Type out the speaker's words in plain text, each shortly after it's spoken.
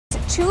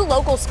2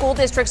 local school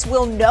districts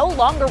will no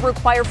longer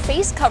require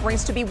face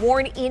coverings to be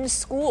worn in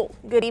school.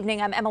 Good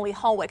evening, I'm Emily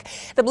Hallwick.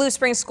 The Blue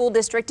Springs School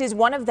District is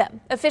one of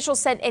them. Officials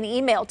sent an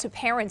email to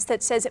parents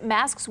that says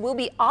masks will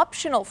be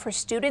optional for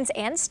students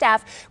and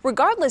staff,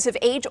 regardless of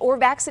age or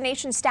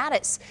vaccination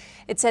status.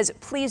 It says,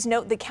 please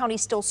note the county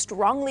still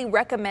strongly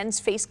recommends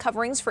face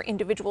coverings for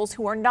individuals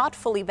who are not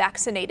fully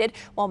vaccinated.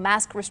 While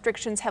mask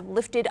restrictions have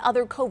lifted,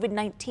 other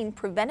COVID-19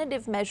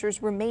 preventative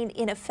measures remain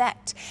in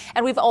effect.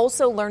 And we've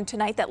also learned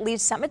tonight that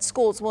Lee's Summit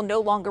schools will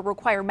no longer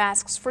require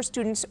masks for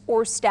students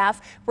or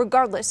staff,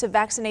 regardless of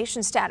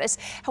vaccination status.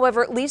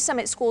 However, Lee's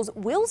Summit schools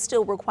will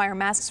still require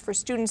masks for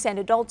students and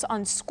adults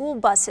on school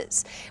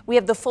buses. We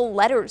have the full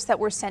letters that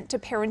were sent to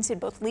parents in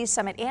both Lee's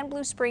Summit and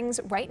Blue Springs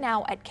right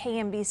now at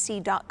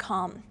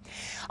KMBC.com.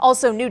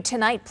 Also new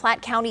tonight,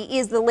 Platte County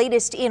is the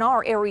latest in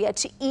our area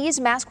to ease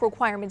mask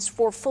requirements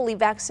for fully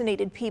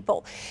vaccinated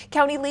people.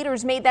 County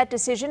leaders made that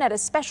decision at a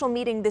special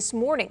meeting this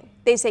morning.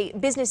 They say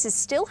businesses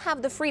still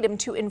have the freedom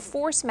to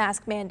enforce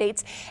mask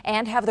mandates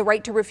and have the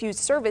right to refuse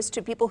service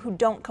to people who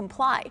don't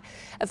comply.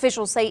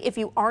 Officials say if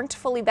you aren't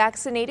fully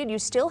vaccinated, you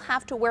still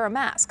have to wear a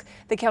mask.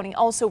 The county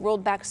also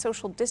rolled back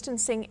social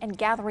distancing and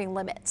gathering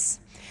limits.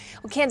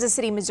 Well, Kansas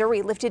City,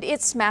 Missouri lifted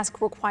its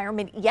mask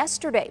requirement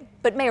yesterday,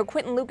 but Mayor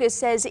Quinton Lucas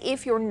says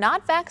if you're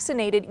not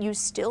vaccinated, you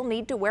still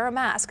need to wear a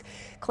mask.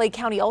 Clay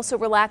County also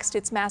relaxed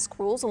its mask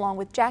rules along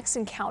with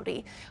Jackson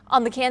County.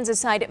 On the Kansas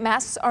side,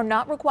 masks are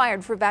not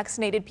required for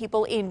vaccinated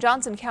people in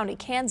Johnson County,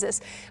 Kansas,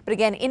 but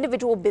again,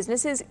 individual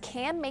businesses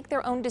can make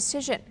their own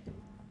decision.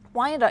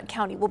 Wyandotte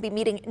County will be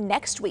meeting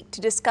next week to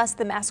discuss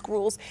the mask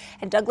rules,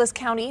 and Douglas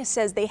County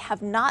says they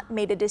have not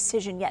made a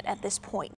decision yet at this point.